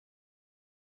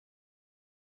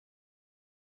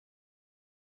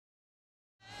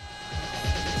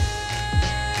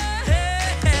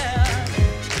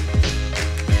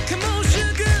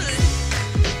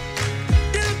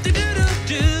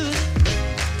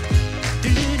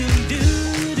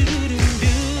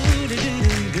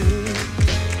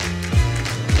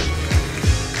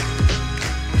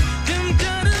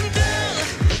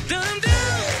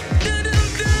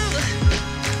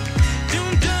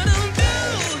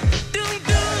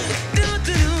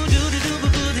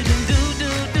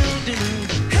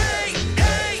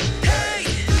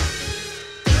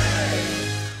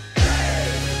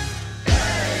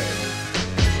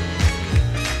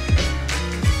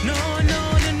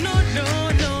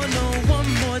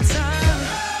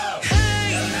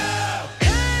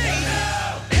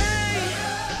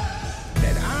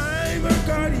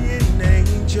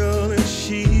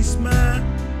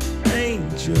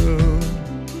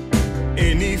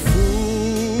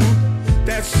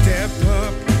I'd step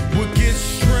up, would get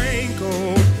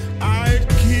strangled, I'd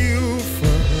kill for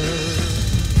her.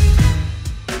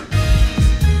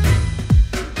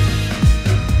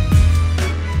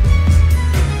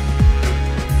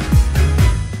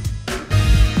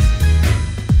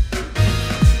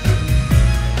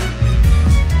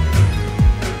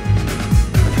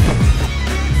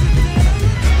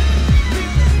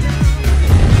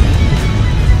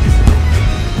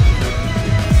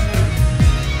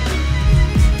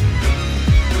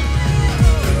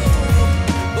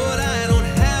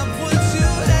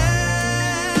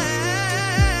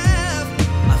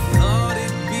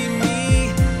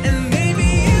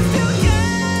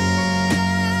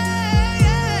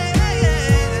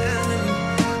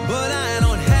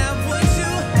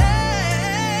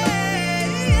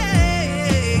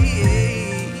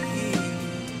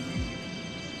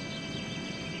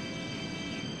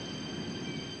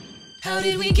 How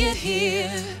did we get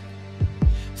here?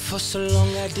 For so long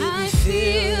I didn't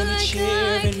feel any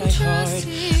cheer in my heart.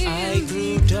 I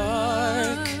grew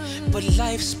dark, but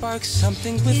life sparked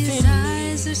something within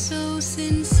me. So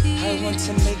sincere. I want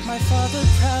to make my father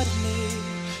proud of me.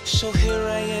 So here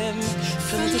I am,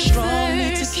 feeling the strong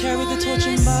need to carry the torch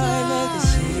in my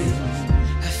legacy.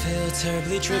 I feel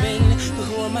terribly driven, but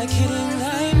who am I kidding?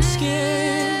 I'm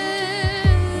scared.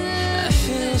 I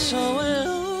feel so alone.